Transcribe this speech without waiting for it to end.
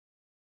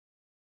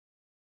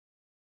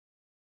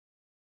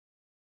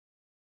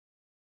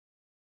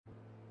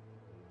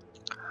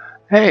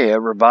Hey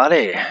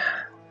everybody,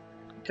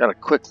 got a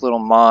quick little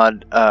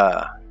mod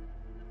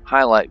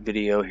highlight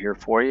video here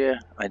for you.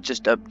 I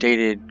just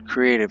updated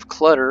Creative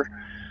Clutter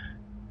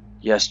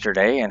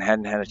yesterday and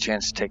hadn't had a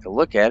chance to take a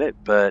look at it,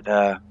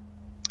 but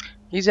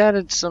he's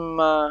added some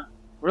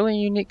really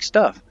unique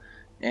stuff,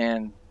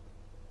 and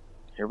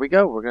here we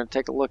go. We're going to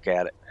take a look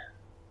at it.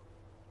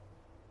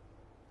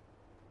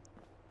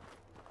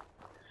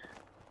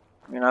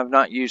 I mean, I've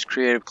not used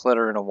Creative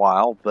Clutter in a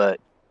while, but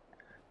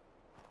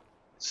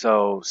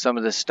so some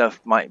of this stuff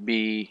might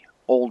be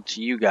old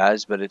to you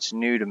guys, but it's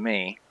new to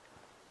me.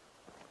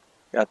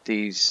 Got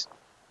these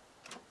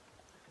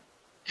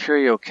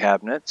curio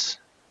cabinets,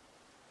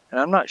 and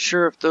I'm not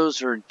sure if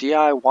those are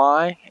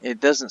DIY. It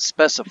doesn't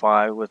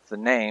specify with the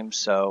name,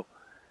 so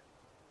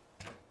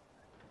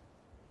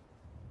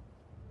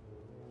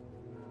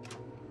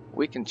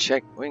we can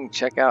check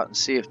out and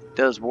see if it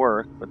does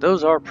work. But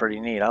those are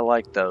pretty neat. I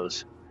like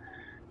those.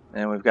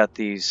 And we've got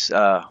these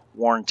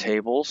worn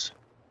tables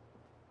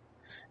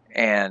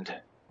and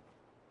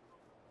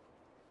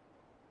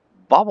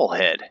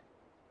bobblehead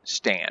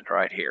stand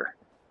right here.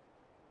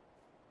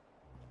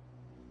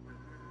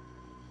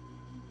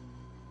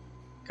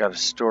 Got a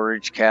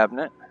storage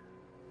cabinet.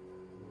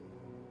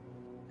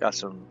 Got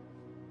some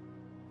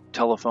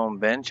telephone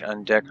bench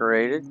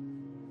undecorated.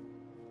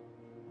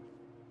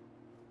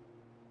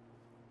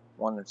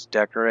 One that's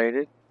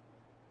decorated.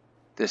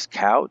 This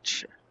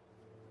couch.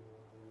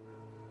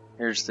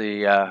 Here's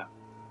the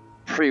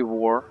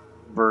pre-war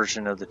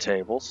version of the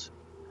tables.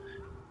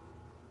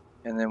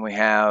 And then we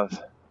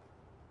have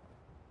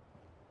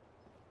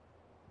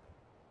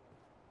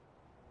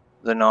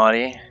the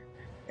naughty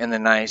and the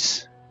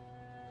nice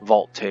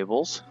vault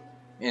tables,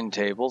 end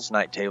tables,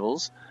 night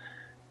tables.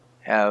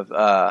 Have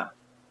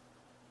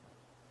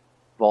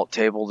vault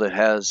table that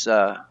has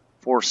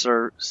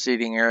 4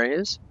 seating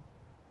areas.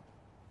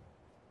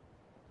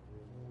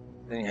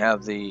 Then you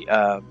have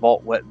the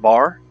vault wet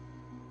bar.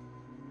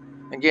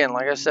 Again,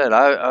 like I said,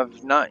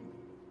 I've not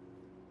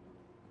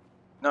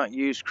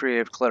used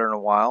Creative Clutter in a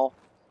while,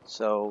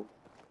 so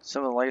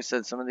like I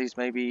said, some of these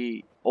may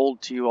be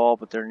old to you all,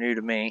 but they're new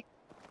to me.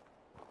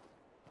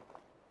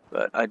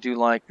 But I do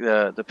like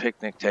the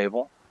picnic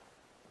table.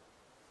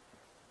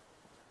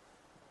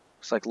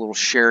 Looks like little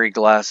sherry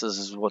glasses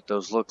is what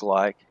those look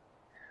like.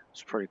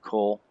 It's pretty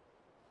cool.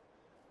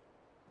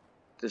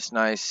 This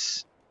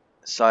nice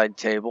side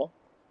table.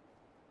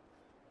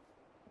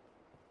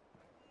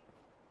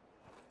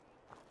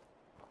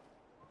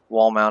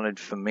 Wall-mounted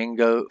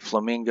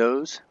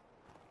flamingos.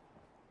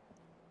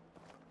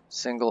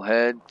 Single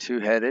head,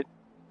 two-headed.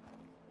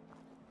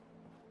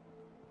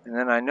 And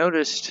then I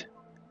noticed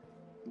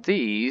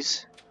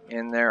these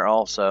in there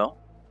also.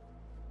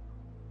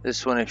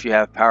 This one, if you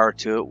have power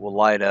to it, will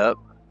light up.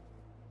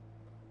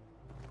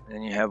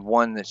 Then you have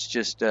one that's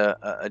just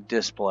a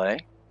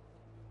display.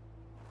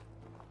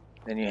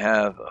 Then you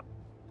have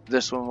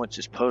this one, which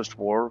is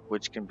post-war,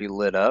 which can be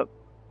lit up.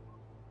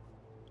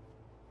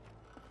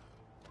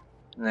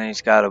 And then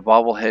he's got a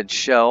bobblehead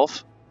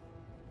shelf.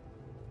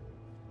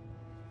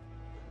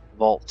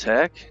 Vault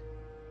Tech.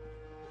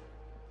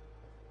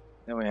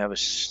 Then we have a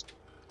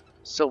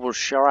silver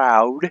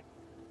shroud.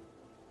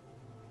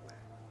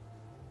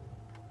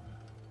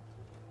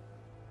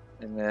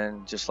 And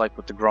then, just like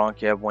with the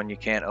Gronk, you have one you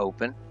can't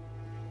open.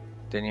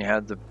 Then you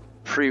have the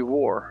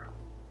pre-war.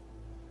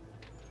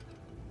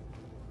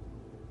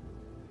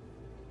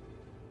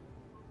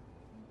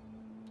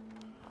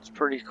 It's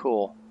pretty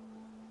cool.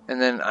 And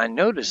then I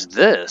noticed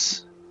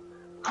this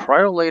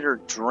cryolator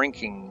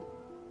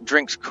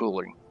drinks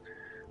cooling.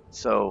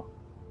 So,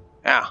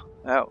 yeah,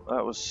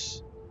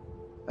 that's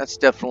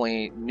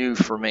definitely new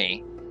for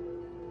me.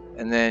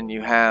 And then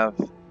you have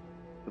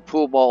the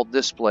pool ball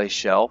display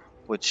shelf,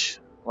 which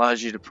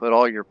allows you to put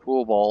all your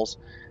pool balls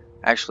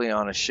actually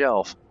on a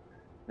shelf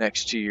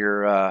next to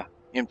your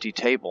empty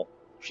table,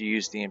 if you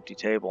use the empty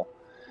table.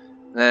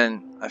 And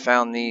then I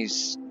found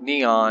these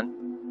neon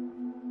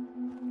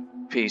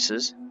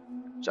pieces,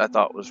 which I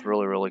thought was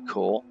really, really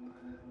cool.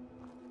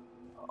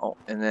 Oh,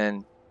 and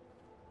then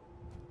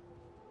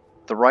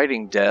the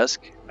writing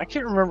desk. I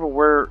can't remember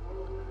where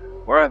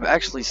I've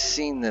actually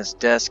seen this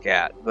desk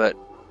at, but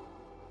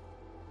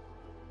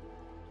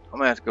I'm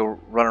gonna have to go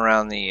run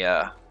around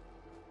the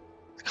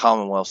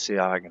Commonwealth, see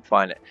how I can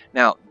find it.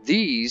 Now,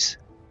 these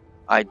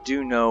I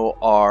do know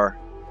are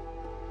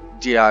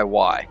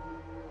DIY.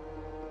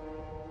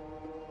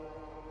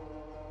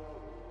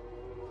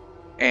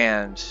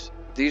 And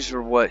these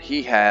are what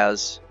he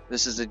has.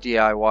 This is a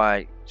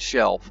DIY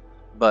shelf,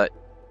 but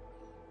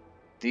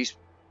these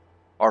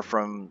are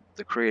from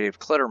the Creative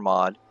Clutter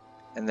mod,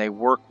 and they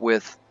work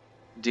with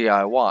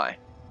DIY.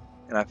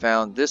 And I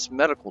found this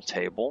medical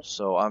table,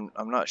 so I'm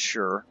not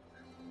sure.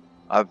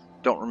 I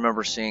don't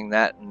remember seeing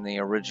that in the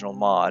original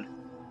mod.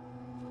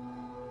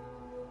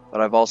 But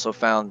I've also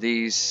found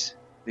these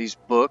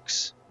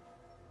books,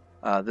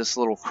 this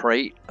little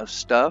crate of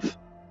stuff,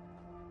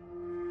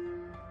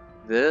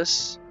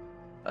 this,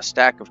 a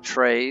stack of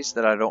trays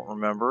that I don't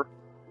remember,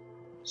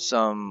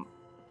 some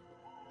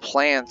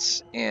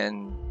plants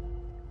in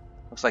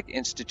Looks like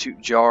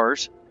Institute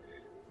jars.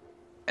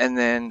 And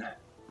then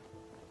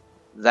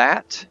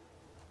that.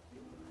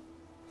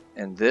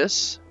 And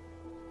this.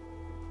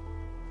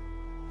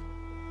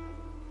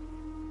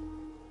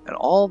 And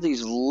all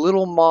these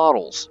little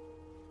models.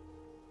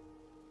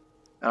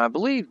 And I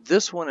believe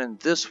this one and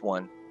this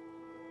one.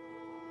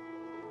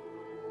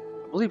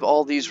 I believe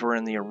all these were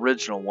in the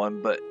original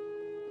one, but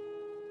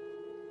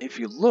if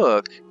you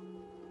look,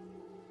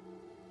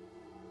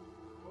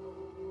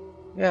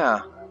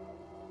 yeah,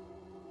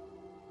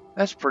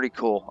 that's pretty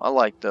cool. I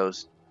like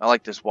those. I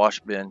like this wash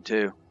bin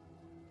too.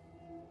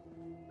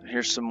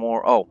 Here's some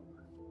more. Oh,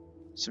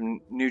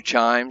 some new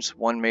chimes.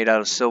 One made out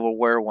of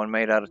silverware, one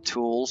made out of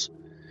tools.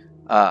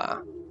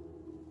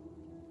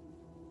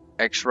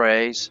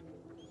 X-rays,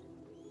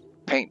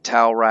 paint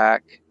towel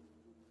rack,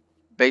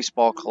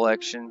 baseball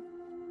collection,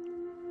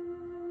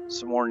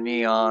 some more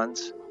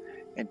neons,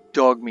 and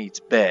Dog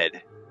Meat's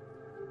bed.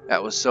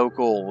 That was so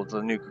cool with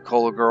the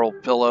Nuka-Cola girl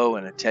pillow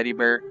and a teddy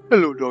bear.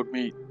 Hello, Dog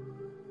Meat.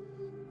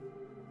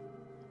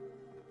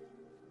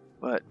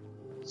 But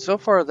so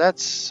far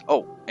that's...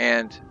 Oh,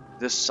 and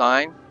this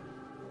sign,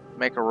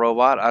 Make a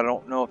Robot. I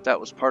don't know if that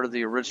was part of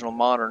the original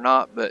mod or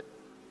not, but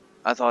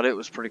I thought it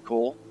was pretty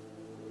cool.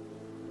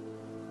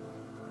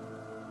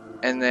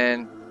 And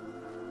then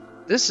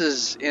this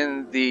is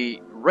in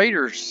the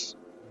Raiders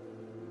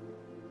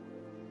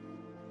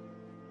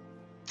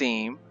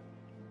theme.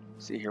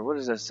 Let's see here, what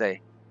does that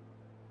say?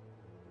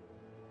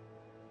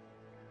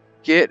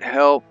 Get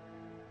help,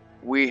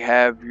 we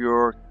have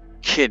your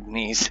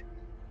kidneys.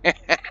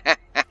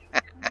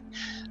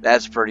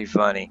 That's pretty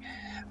funny.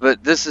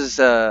 But this is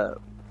the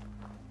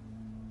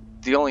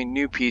only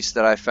new piece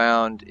that I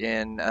found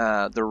in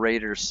the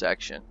Raiders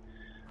section.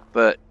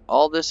 But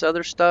all this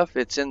other stuff,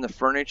 it's in the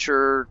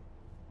furniture.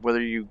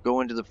 Whether you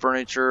go into the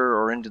furniture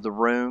or into the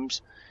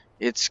rooms,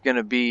 it's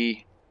gonna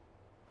be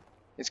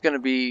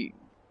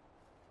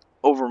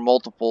over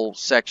multiple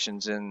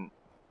sections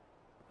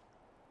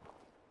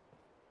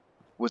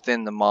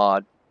within the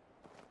mod,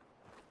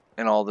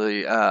 and all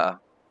the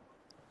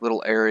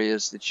little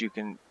areas that you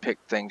can pick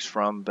things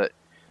from. But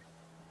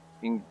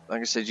you can,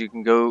 like I said, you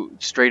can go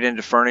straight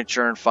into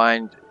furniture and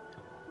find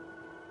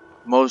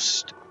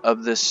most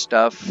of this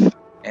stuff.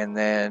 And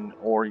then,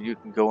 or you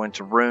can go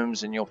into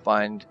rooms and you'll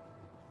find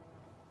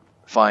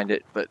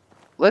it. But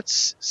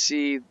let's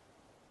see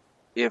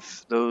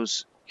if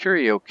those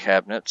curio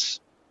cabinets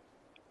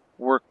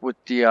work with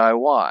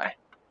DIY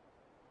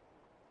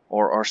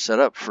or are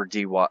set up for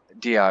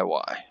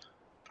DIY.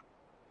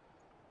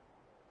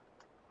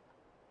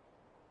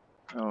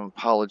 I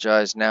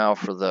apologize now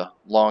for the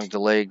long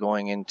delay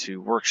going into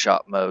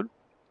workshop mode.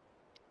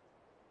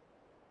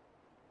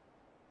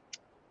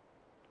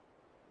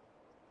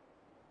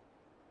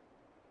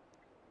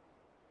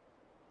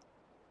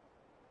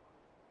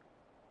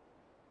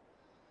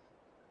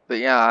 But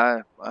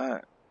yeah, I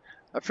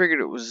figured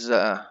it was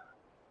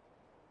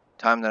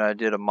time that I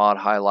did a mod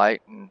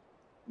highlight, and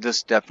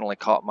this definitely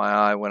caught my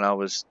eye when I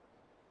was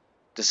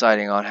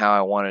deciding on how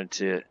I wanted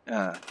to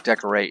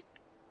decorate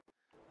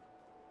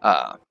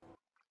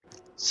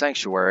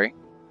Sanctuary.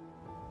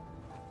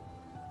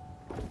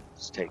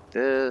 Let's take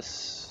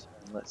this,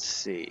 and let's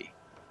see.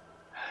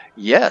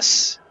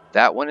 Yes,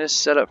 that one is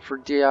set up for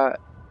DIY.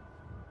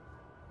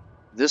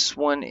 This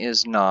one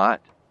is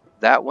not.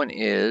 That one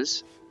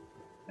is.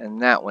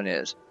 And that one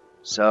is.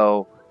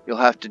 So you'll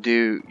have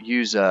to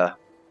use a...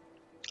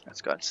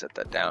 Let's go ahead and set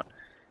that down.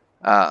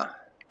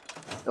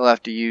 You'll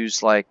have to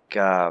use like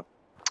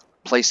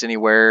Place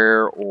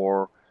Anywhere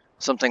or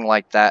something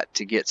like that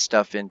to get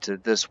stuff into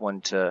this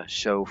one to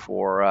show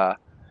for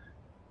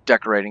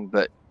decorating.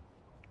 But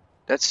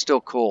that's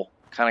still cool.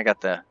 Kind of got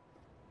the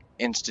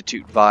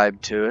Institute vibe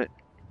to it.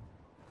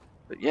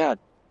 But yeah,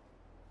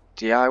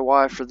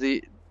 DIY for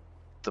the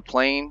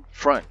plain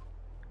front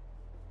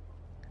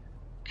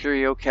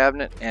curio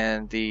cabinet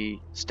and the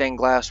stained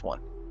glass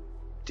one.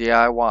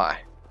 DIY.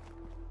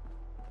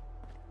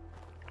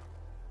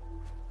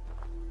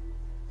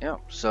 Yeah,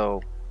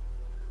 so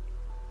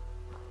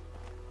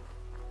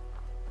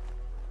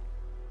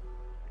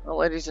well,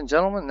 ladies and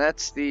gentlemen,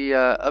 that's the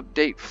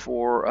update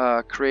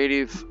for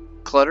Creative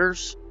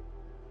Clutters.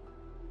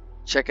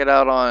 Check it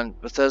out on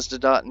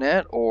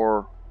Bethesda.net,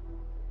 or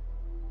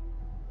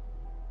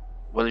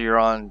whether you're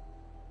on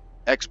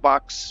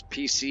Xbox,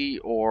 PC,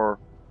 or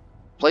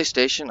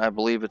PlayStation. I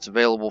believe it's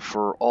available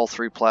for all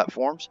three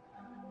platforms.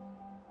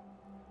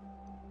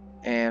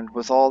 And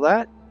with all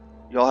that,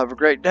 y'all have a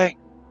great day.